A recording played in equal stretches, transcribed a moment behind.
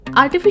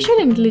Artificial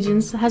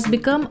intelligence has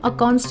become a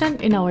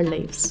constant in our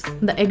lives.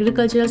 The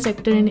agricultural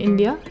sector in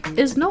India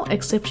is no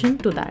exception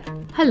to that.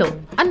 Hello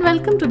and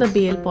welcome to the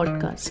BL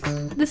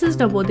podcast. This is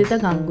Nabodita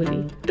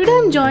Ganguly. Today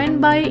I'm joined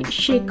by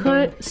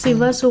Shekhar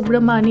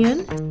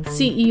Sivasubramanian,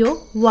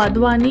 CEO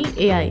Wadhwani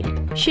AI.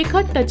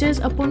 Shekhar touches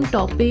upon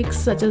topics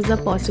such as the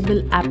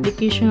possible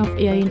application of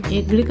AI in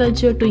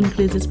agriculture to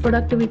increase its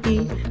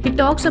productivity. He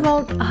talks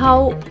about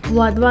how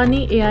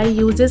Wadhwani AI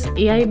uses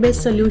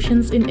AI-based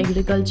solutions in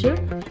agriculture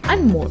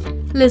and more.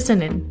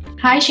 Listen in.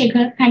 Hi,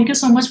 Shekhar. Thank you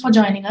so much for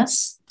joining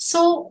us.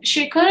 So,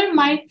 Shekhar,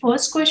 my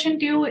first question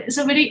to you is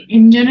a very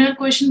in general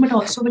question, but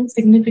also very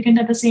significant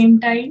at the same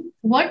time.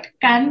 What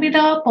can be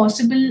the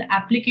possible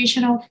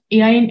application of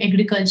AI in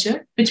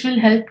agriculture, which will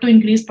help to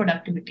increase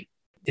productivity?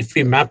 If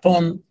we map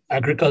on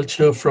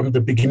agriculture from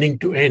the beginning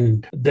to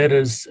end, there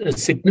is a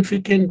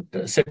significant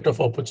set of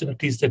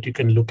opportunities that you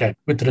can look at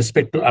with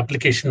respect to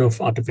application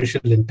of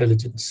artificial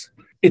intelligence.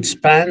 It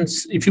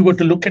spans, if you were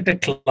to look at a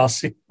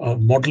classic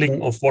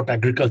modeling of what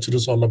agriculture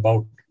is all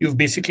about, you've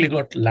basically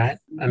got land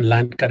and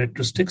land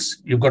characteristics.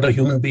 You've got a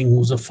human being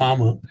who's a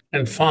farmer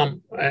and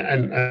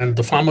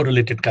the farmer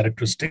related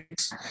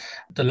characteristics.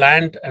 The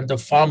land and the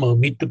farmer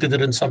meet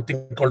together in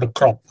something called a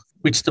crop,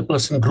 which the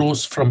person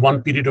grows from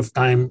one period of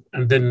time,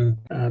 and then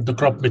the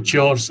crop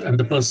matures and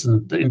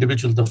the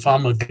individual, the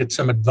farmer gets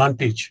some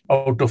advantage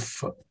out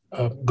of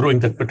growing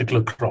that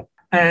particular crop.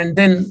 And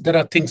then there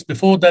are things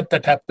before that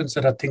happens.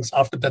 There are things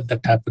after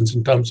that happens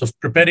in terms of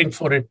preparing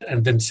for it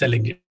and then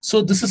selling it.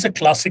 So this is a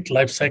classic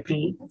life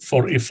cycle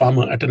for a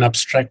farmer at an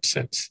abstract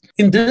sense.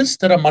 In this,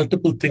 there are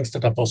multiple things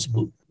that are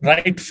possible,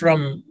 right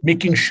from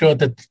making sure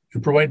that you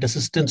provide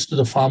assistance to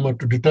the farmer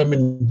to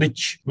determine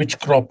which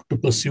crop to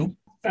pursue.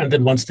 And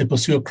then once they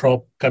pursue a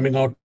crop, coming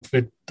out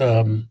with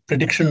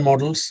prediction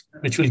models,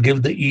 which will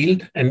give the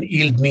yield. And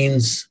yield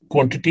means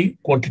quantity.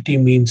 Quantity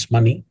means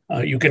money.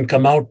 You can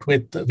come out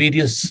with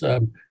various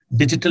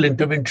digital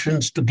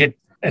interventions to get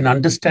an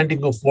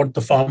understanding of what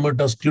the farmer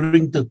does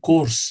during the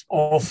course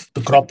of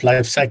the crop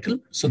life cycle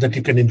so that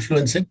you can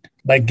influence it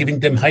by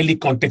giving them highly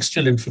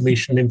contextual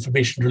information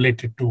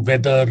related to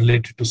weather,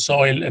 related to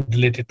soil, and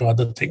related to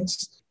other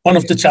things. One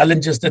of the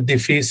challenges that they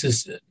face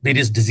is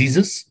various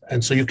diseases.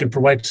 And so you can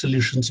provide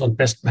solutions on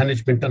pest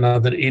management and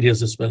other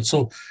areas as well.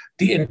 So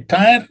the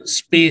entire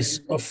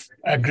space of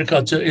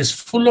agriculture is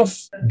full of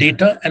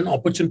data and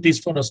opportunities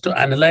for us to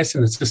analyze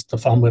and assist the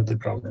farmer at the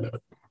ground level.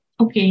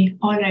 Okay,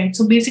 all right.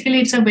 So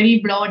basically, it's a very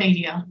broad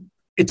area.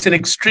 It's an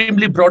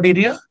extremely broad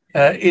area.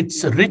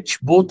 It's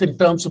rich both in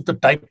terms of the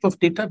type of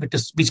data,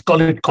 we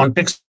call it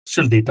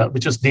contextual data,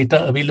 which is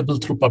data available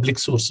through public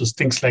sources,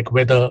 things like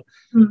weather,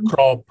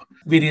 crop,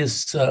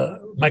 various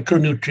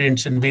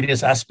micronutrients and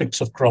various aspects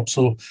of crop.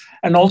 So,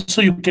 and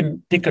also you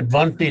can take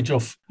advantage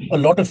of a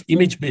lot of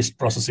image-based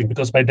processing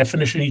because by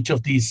definition, each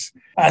of these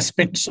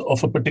aspects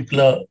of a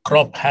particular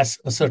crop has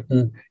a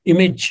certain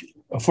image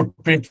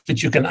footprint,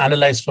 which you can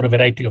analyze for a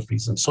variety of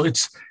reasons. So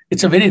it's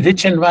a very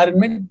rich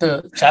environment.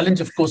 The challenge,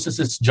 of course,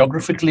 is it's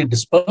geographically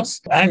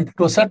dispersed. And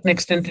to a certain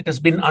extent, it has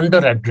been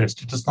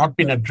under-addressed. It has not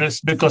been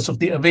addressed because of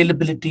the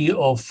availability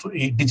of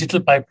a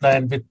digital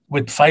pipeline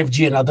with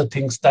 5G and other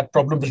things. That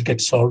problem will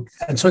get solved.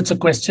 And so it's a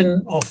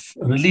question of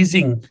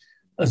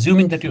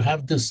assuming that you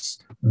have this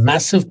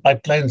massive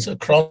pipelines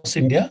across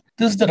India,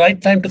 this is the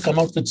right time to come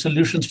out with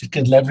solutions which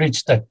can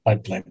leverage that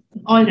pipeline.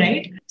 All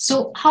right.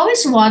 So how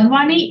is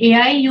Wadhwani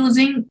AI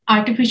using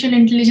artificial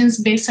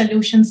intelligence-based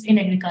solutions in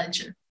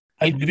agriculture?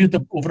 I'll give you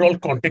the overall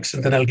context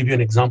and then I'll give you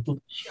an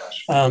example.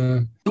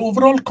 The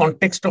overall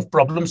context of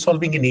problem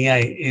solving in AI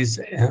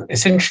is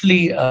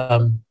essentially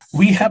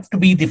we have to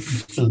be the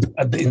people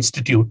at the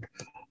institute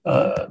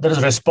that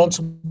is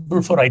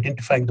responsible for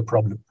identifying the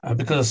problem.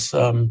 Because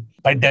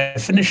by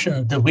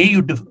definition, the way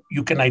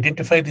you can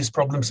identify these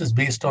problems is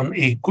based on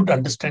a good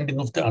understanding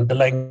of the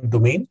underlying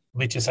domain,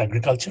 which is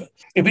agriculture,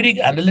 a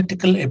very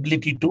analytical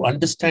ability to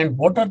understand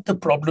what are the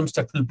problems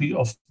that will be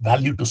of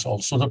value to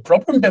solve. So the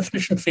problem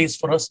definition phase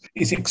for us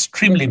is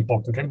extremely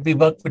important, and we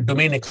work with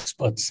domain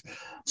experts.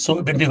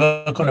 So when we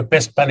work on a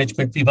pest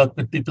management, we work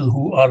with people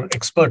who are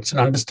experts in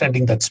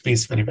understanding that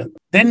space very well.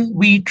 Then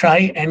we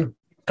try and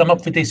come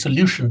up with a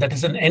solution that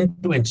is an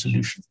end-to-end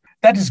solution.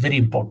 That is very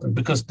important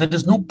because there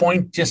is no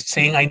point just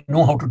saying, I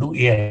know how to do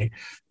AI.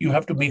 You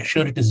have to make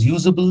sure it is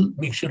usable,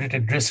 make sure it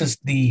addresses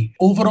the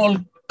overall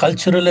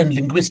cultural and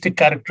linguistic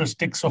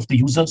characteristics of the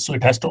user. So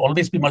it has to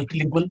always be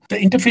multilingual. The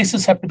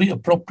interfaces have to be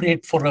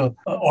appropriate for an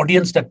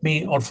audience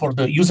or for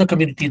the user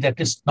community that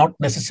is not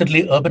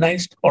necessarily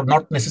urbanized or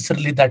not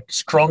necessarily that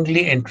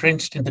strongly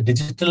entrenched in the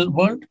digital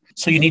world.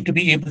 So you need to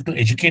be able to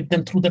educate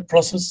them through that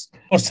process.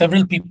 For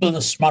several people, the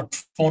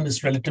smartphone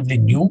is relatively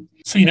new.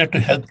 So you have to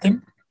help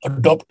them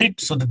adopt it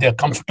so that they're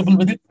comfortable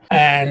with it,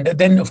 and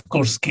then, of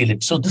course, scale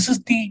it. So this is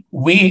the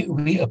way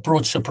we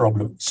approach the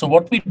problem. So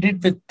what we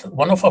did with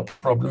one of our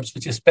problems,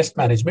 which is pest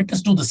management,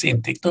 is do the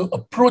same thing. The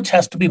approach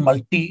has to be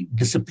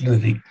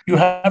multidisciplinary. You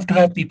have to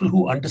have people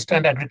who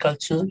understand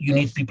agriculture. You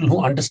need people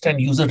who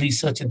understand user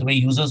research and the way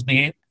users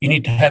behave. You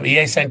need to have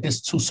AI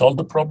scientists who solve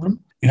the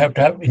problem. You have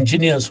to have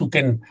engineers who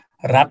can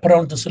wrap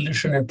around the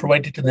solution and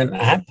provide it in an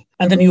app.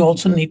 And then you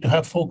also need to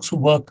have folks who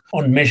work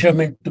on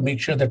measurement to make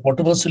sure that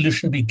whatever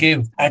solution we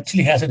give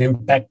actually has an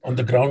impact on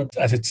the ground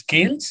as it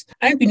scales.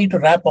 And we need to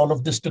wrap all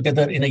of this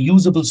together in a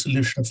usable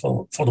solution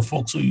for the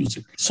folks who use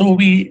it. So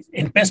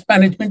in pest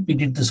management, we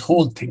did this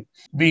whole thing.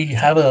 We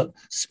have a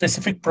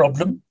specific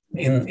problem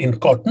in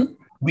cotton.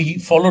 We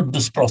followed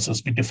this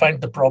process. We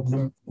defined the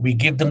problem. We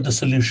gave them the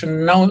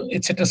solution. Now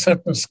it's at a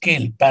certain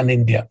scale,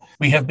 pan-India.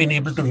 We have been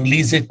able to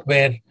release it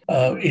where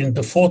in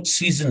the fourth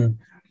season,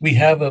 we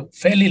have a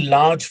fairly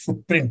large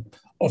footprint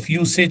of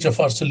usage of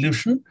our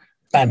solution,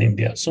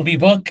 pan-India. So we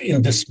work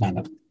in this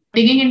manner.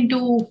 Digging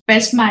into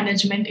pest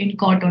management in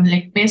cotton,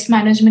 like pest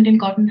management in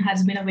cotton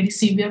has been a very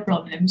severe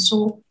problem.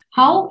 So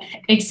how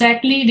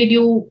exactly did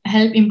you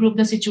help improve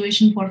the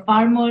situation for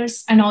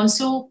farmers? And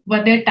also,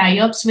 were there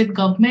tie-ups with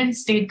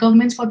governments, state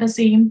governments for the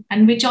same?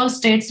 And which all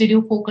states did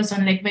you focus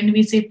on? Like when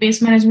we say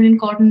pest management in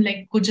cotton,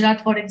 like Gujarat,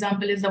 for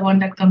example, is the one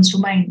that comes to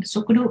mind.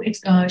 So could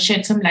you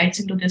shed some lights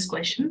into these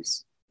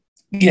questions?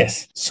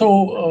 Yes.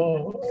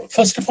 So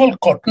first of all,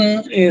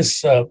 cotton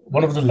is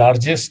one of the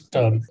largest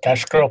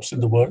cash crops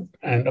in the world,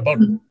 and about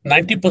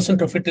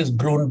 90% of it is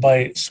grown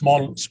by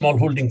small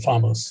holding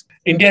farmers.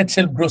 India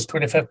itself grows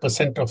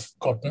 25% of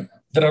cotton.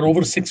 There are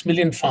over 6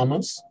 million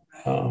farmers,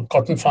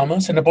 cotton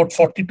farmers, and about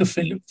 40 to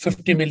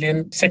 50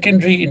 million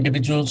secondary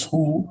individuals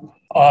who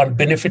are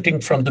benefiting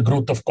from the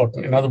growth of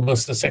cotton. In other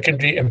words, the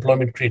secondary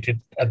employment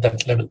created at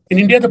that level. In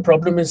India, the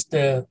problem is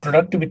the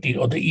productivity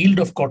or the yield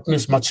of cotton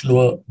is much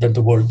lower than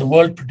the world. The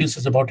world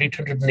produces about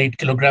 808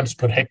 kilograms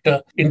per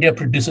hectare. India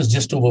produces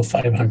just over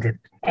 500.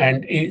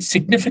 And a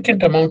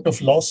significant amount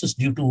of loss is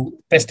due to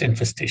pest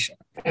infestation.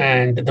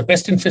 And the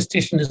pest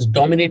infestation is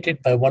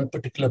dominated by one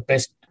particular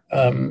pest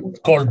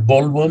called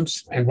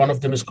bollworms, and one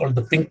of them is called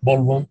the pink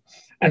bollworm.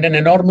 And an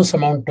enormous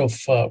amount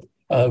of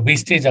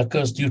wastage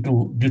occurs due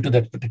to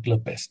that particular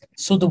pest.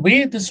 So the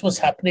way this was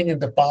happening in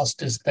the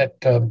past is that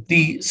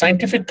the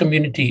scientific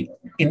community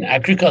in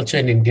agriculture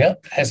in India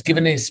has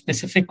given a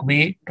specific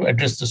way to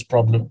address this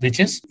problem, which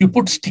is you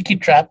put sticky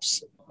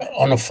traps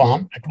on a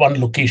farm at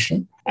one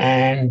location.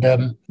 And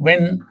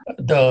when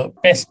the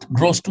pest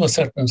grows to a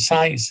certain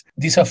size,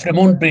 these are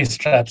pheromone-based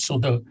traps. So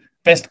the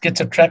pest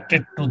gets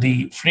attracted to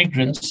the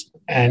fragrance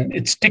and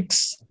it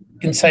sticks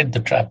inside the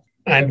trap.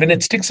 And when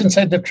it sticks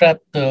inside the trap,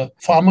 the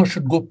farmer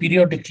should go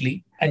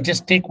periodically and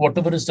just take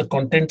whatever is the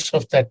contents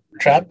of that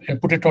trap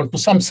and put it onto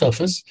some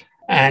surface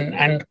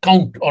and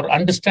count or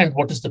understand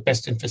what is the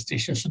pest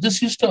infestation. So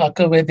this used to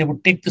occur where they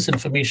would take this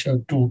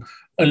information to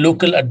a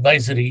local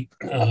advisory,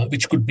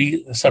 which could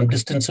be some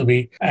distance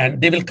away,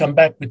 and they will come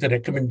back with a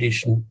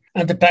recommendation.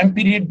 And the time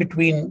period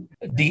between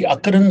the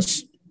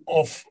occurrence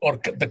of or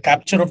the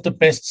capture of the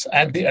pests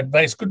and the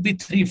advice could be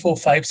 3, 4,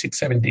 5, 6,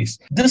 7 days.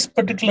 This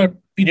particular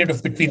period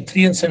of between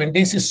 3 and 7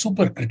 days is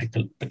super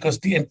critical because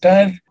the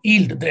entire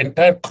yield, the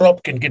entire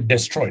crop can get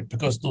destroyed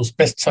because those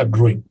pests are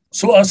growing.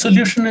 So our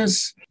solution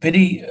is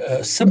very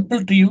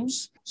simple to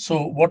use.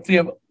 So what we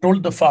have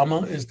told the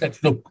farmer is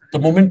that, look, the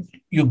moment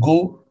you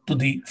go to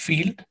the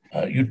field,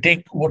 you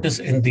take what is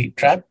in the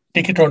trap,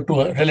 take it onto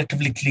a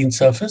relatively clean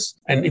surface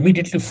and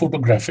immediately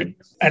photograph it.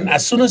 And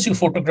as soon as you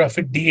photograph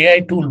it, the AI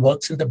tool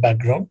works in the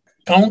background,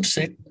 counts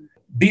it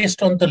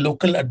based on the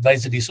local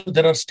advisory. So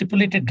there are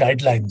stipulated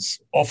guidelines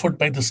offered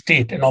by the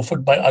state and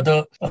offered by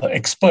other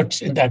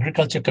experts in the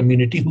agriculture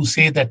community who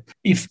say that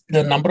if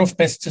the number of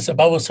pests is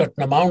above a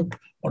certain amount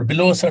or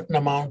below a certain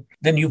amount,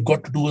 then you've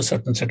got to do a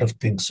certain set of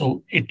things.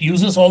 So it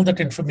uses all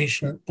that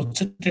information, puts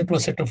it into a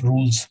set of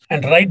rules,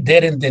 and right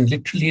there and then,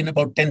 literally in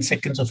about 10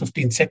 seconds or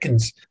 15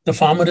 seconds, the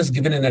farmer is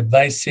given an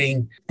advice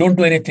saying, don't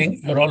do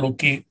anything, you're all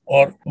okay,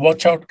 or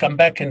watch out, come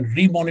back and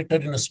re-monitor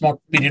in a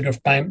small period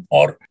of time,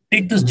 or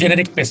take this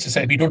generic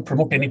pesticide. We don't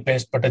promote any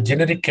pest, but a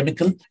generic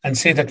chemical, and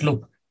say that,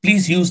 look,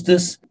 please use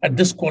this at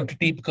this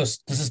quantity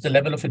because this is the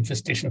level of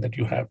infestation that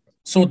you have.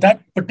 So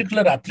that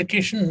particular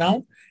application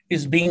now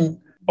is being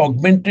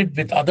augmented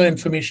with other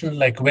information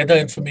like weather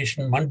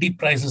information, mandi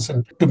prices,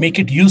 and to make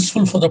it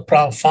useful for the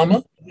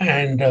farmer.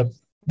 And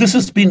this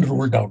has been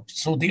rolled out.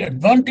 So the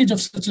advantage of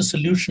such a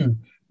solution,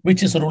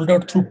 which is rolled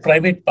out through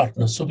private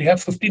partners. So we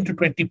have 15 to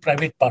 20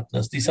 private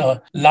partners. These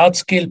are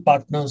large-scale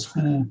partners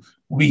who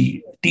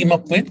we team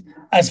up with,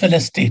 as well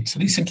as states.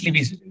 Recently,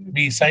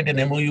 we signed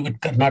an MOU with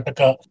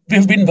Karnataka.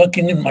 We've been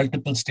working in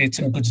multiple states.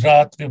 In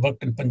Gujarat, we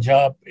worked in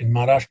Punjab, in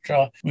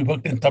Maharashtra, we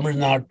worked in Tamil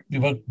Nadu, we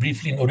worked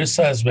briefly in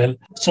Orissa as well,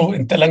 so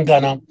in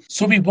Telangana.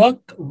 So we work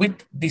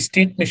with the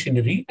state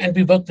machinery and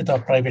we work with our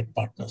private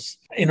partners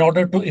in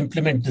order to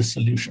implement this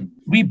solution.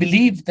 We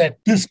believe that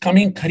this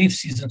coming Kharif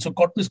season, so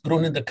cotton is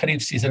grown in the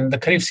Kharif season, and the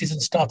Kharif season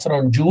starts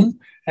around June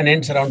and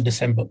ends around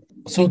December.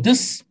 So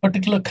this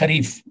particular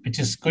Kharif, which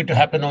is going to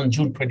happen on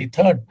June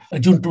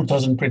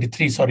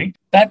 2023,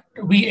 that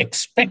we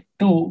expect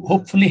to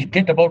hopefully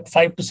get about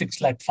 5 to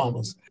 6 lakh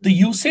farmers. The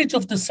usage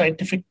of the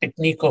scientific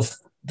technique of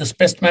this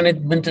pest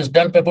management is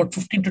done by about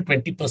 15 to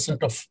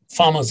 20% of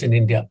farmers in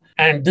India.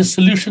 And this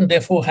solution,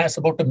 therefore, has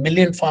about 1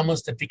 million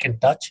farmers that we can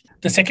touch.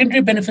 The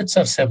secondary benefits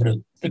are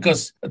several.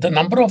 because the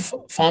number of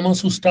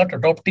farmers who start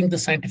adopting the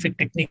scientific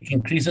technique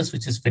increases,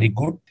 which is very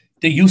good.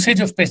 The usage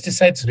of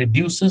pesticides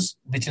reduces,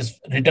 which is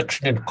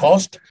reduction in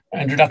cost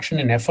and reduction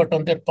in effort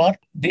on their part.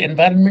 The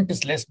environment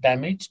is less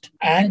damaged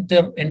and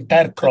their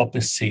entire crop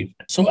is saved.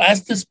 So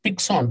as this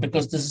picks on,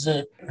 because this is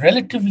a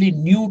relatively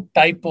new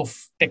type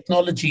of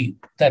technology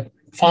that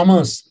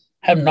farmers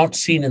have not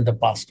seen in the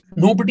past.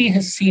 Nobody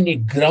has seen a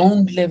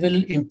ground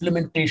level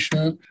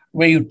implementation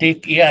where you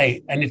take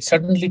AI and it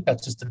suddenly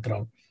touches the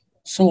ground.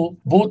 So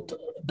both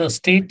the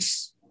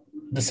states,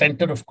 the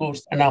center, of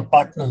course, and our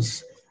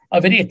partners are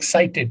very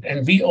excited.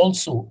 And we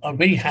also are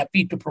very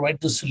happy to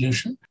provide the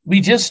solution. We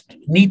just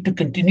need to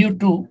continue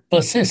to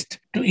persist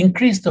to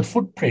increase the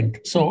footprint.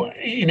 So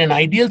in an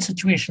ideal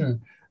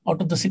situation,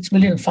 out of the 6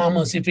 million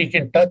farmers, if we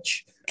can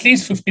touch at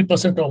least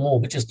 50% or more,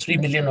 which is 3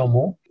 million or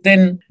more,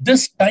 then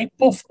this type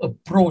of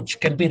approach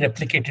can be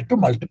replicated to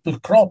multiple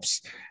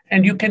crops.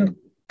 And you can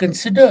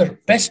consider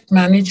pest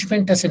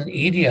management as an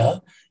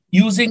area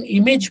using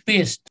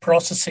image-based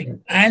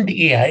processing and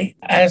AI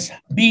as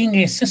being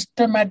a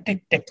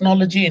systematic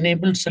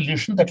technology-enabled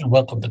solution that will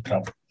work on the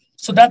ground.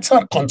 So that's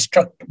our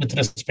construct with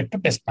respect to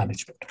pest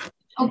management.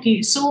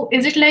 Okay, so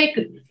is it like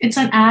it's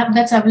an app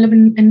that's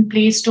available in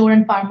Play Store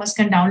and farmers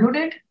can download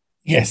it?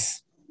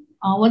 Yes.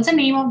 What's the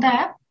name of the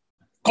app?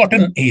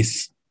 Cotton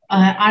Ace.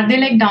 Are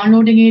they like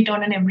downloading it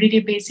on an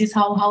everyday basis?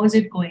 How is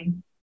it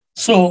going?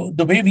 So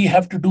the way we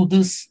have to do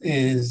this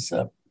is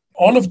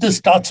all of this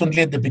starts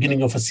only at the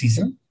beginning of a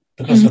season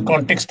because the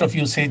context of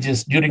usage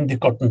is during the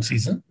cotton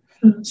season.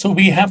 So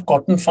we have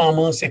cotton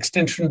farmers,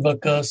 extension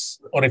workers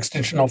or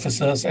extension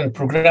officers and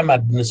program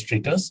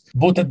administrators,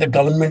 both at the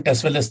government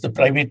as well as the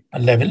private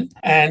level.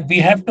 And we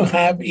have to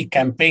have a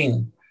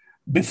campaign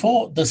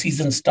before the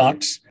season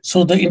starts.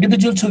 So the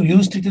individuals who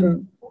used it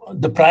in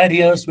the prior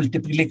years will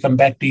typically come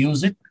back to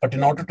use it. But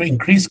in order to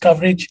increase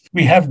coverage,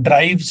 we have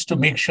drives to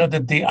make sure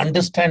that they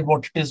understand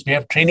what it is. We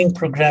have training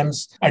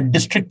programs at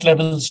district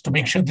levels to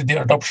make sure that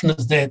their adoption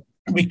is there.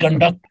 We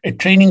conduct a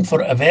training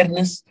for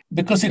awareness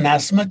because in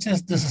as much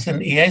as this is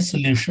an AI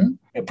solution,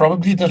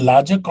 probably the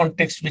larger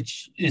context,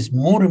 which is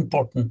more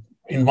important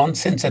in one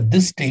sense at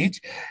this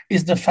stage,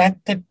 is the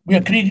fact that we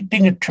are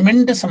creating a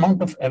tremendous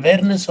amount of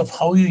awareness of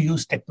how you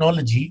use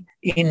technology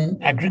in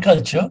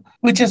agriculture,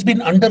 which has been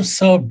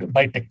underserved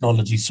by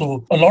technology.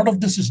 So a lot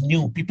of this is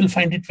new. People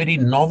find it very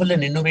novel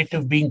and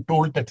innovative being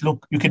told that,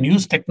 look, you can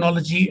use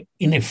technology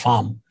in a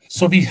farm.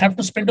 So we have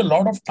to spend a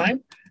lot of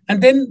time.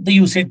 And then the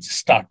usage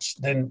starts.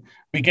 Then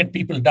we get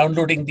people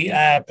downloading the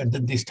app and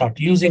then they start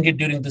using it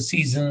during the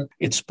season.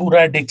 It's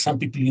sporadic. Some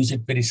people use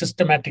it very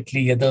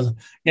systematically.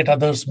 Yet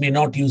others may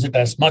not use it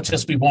as much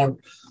as we want.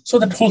 So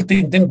that whole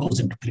thing then goes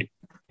into play.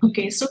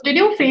 Okay. So did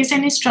you face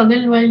any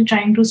struggle while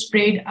trying to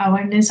spread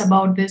awareness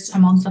about this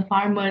amongst the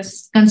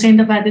farmers, considering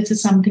the fact this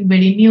is something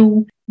very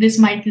new? This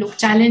might look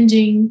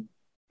challenging.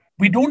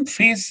 We don't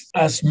face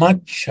as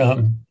much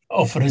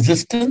of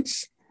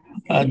resistance.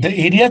 The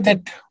area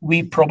that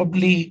we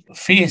probably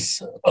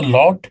face a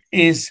lot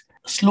is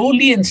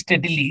slowly and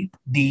steadily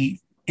the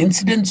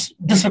incidents.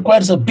 This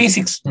requires a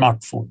basic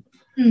smartphone.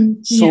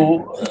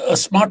 So a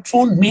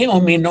smartphone may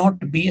or may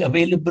not be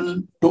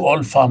available to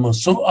all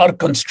farmers. So our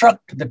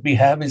construct that we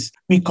have is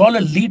we call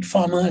a lead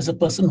farmer as a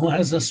person who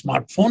has a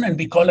smartphone and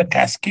we call a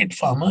cascade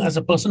farmer as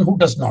a person who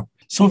does not.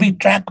 So we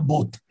track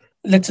both.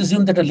 Let's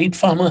assume that a lead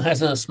farmer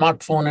has a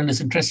smartphone and is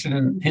interested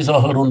in his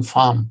or her own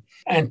farm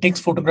and takes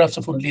photographs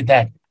of only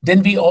that.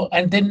 Then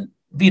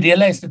we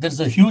realize that there's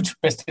a huge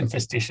pest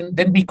infestation.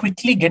 Then we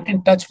quickly get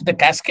in touch with the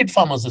cascade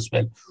farmers as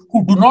well,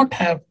 who do not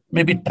have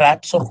maybe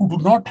traps or who do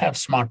not have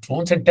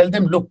smartphones and tell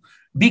them, look,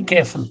 be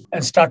careful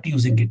and start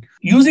using it.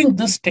 Using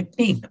this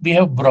technique, we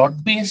have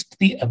broad-based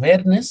the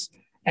awareness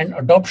and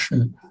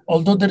adoption.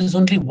 Although there is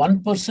only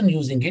one person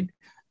using it,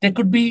 there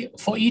could be,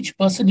 for each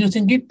person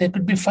using it, there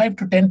could be 5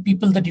 to 10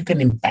 people that you can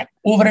impact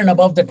over and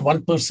above that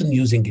one person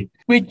using it,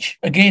 which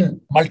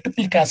again,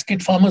 multiple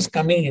cascade farmers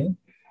coming in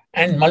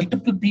and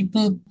multiple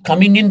people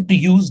coming in to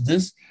use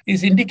this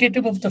is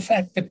indicative of the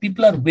fact that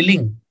people are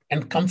willing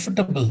and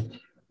comfortable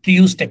to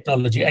use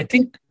technology. I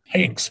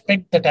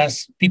expect that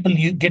as people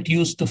get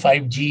used to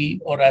 5G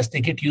or as they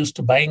get used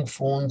to buying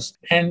phones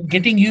and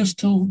getting used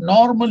to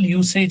normal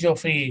usage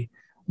of a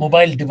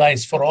mobile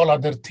device for all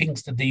other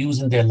things that they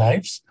use in their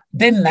lives,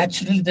 then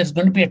naturally there's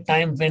going to be a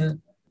time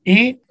when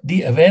A,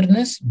 the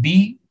awareness,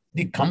 B,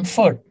 the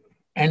comfort,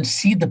 and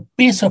C, the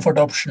pace of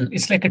adoption.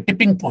 It's like a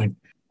tipping point.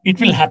 It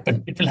will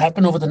happen. It will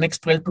happen over the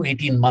next 12 to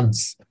 18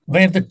 months,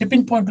 where the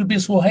tipping point will be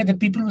so high that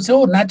people will say,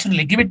 oh,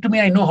 naturally, give it to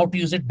me. I know how to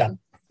use it, done.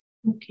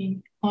 Okay.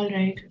 All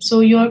right. So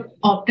you're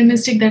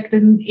optimistic that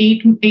within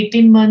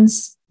 18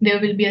 months,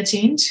 there will be a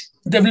change?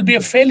 There will be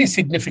a fairly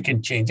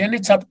significant change. And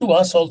it's up to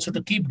us also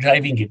to keep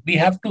driving it. We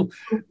have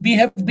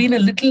been a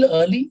little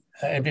early.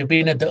 We've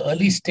been at the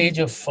early stage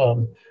of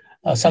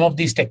some of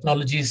these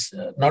technologies,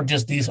 not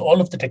just these,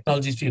 all of the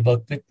technologies we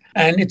work with.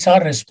 And it's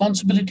our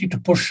responsibility to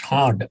push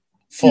hard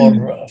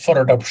for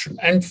adoption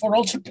and for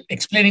also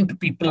explaining to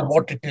people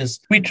what it is.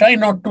 We try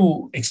not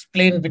to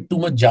explain with too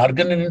much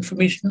jargon and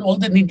information. All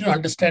they need to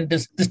understand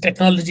is this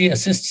technology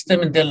assists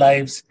them in their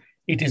lives.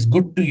 It is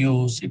good to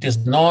use. It is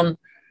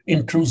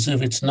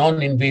non-intrusive. It's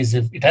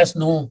non-invasive. It has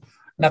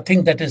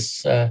nothing that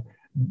is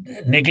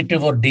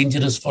negative or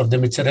dangerous for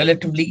them. It's a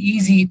relatively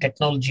easy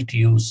technology to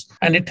use,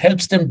 and it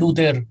helps them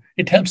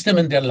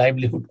in their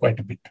livelihood quite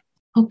a bit.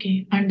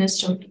 Okay,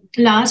 understood.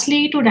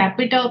 Lastly, to wrap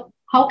it up,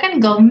 how can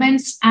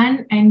governments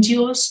and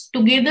NGOs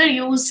together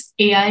use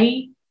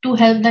AI to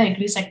help the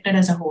agri sector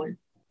as a whole?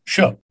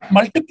 Sure.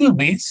 Multiple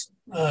ways.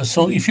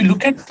 So if you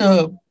look at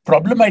the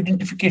problem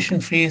identification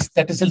phase,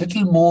 that is a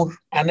little more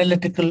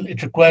analytical.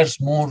 It requires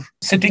more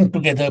sitting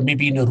together,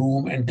 maybe in a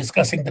room, and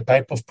discussing the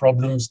type of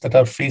problems that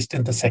are faced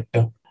in the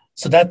sector.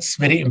 So that's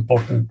very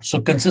important. So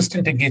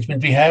consistent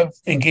engagement. We have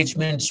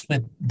engagements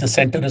with the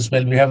center as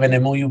well. We have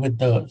an MOU with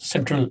the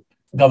central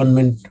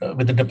government,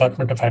 with the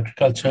Department of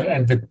Agriculture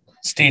and with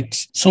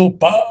states. So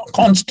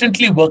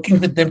constantly working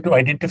with them to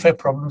identify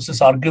problems is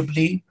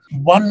arguably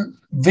one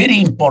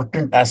very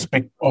important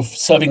aspect of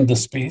serving the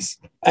space.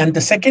 And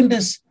the second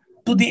is,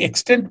 to the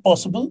extent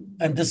possible,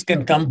 and this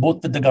can come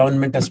both with the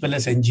government as well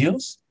as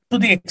NGOs, to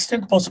the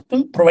extent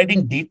possible,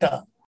 providing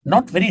data,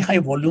 not very high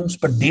volumes,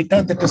 but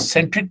data that is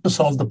centric to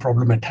solve the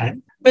problem at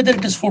hand, whether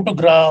it is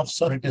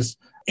photographs or it is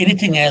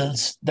anything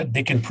else that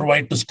they can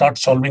provide to start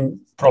solving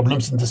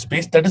problems in the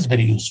space. That is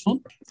very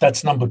useful.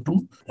 That's number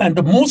two. And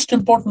the most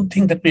important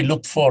thing that we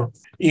look for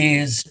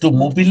is to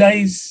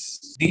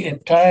mobilize the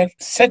entire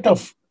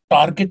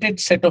targeted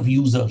set of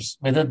users,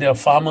 whether they are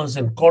farmers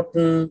in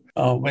cotton,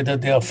 whether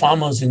they are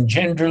farmers in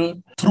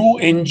general, through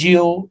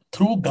NGO,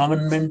 through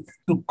government,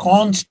 to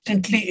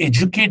constantly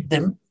educate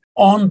them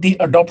on the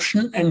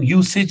adoption and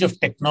usage of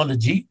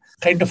technology,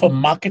 kind of a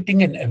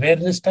marketing and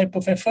awareness type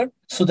of effort,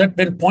 so that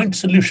when point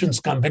solutions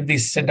come, when we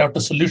send out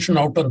a solution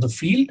out on the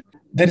field,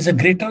 there is a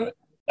greater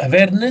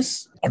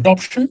awareness,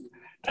 adoption,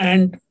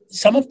 and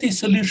some of these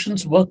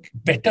solutions work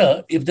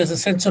better if there's a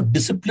sense of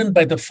discipline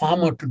by the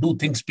farmer to do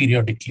things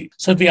periodically.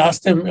 So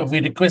we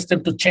request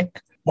them to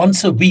check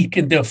once a week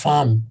in their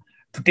farm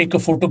to take a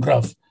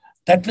photograph.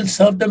 That will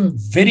serve them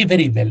very,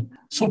 very well.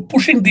 So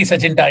pushing these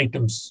agenda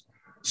items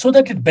so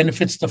that it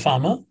benefits the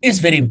farmer is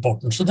very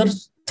important. So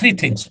there's three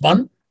things.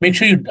 One, make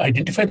sure you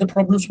identify the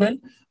problems well.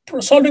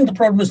 Solving the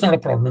problem is not a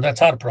problem.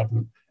 That's our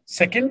problem.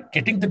 Second,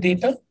 getting the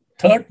data.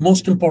 Third,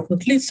 most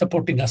importantly,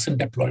 supporting us in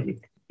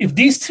deployment. If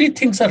these three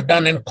things are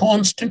done and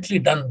constantly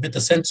done with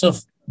a sense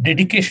of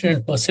dedication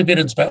and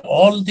perseverance by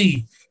all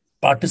the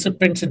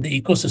participants in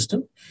the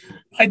ecosystem,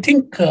 I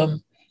think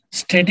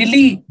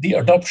steadily the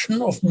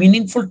adoption of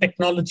meaningful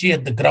technology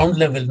at the ground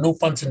level, no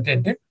puns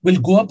intended,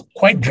 will go up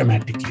quite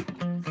dramatically.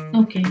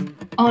 Okay.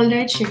 All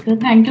right, Shekhar.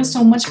 Thank you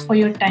so much for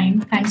your time.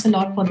 Thanks a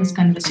lot for this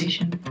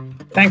conversation.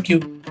 Thank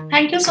you.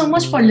 Thank you so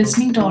much for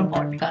listening to our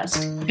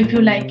podcast. If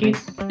you like it,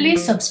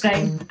 please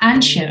subscribe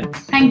and share.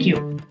 Thank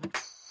you.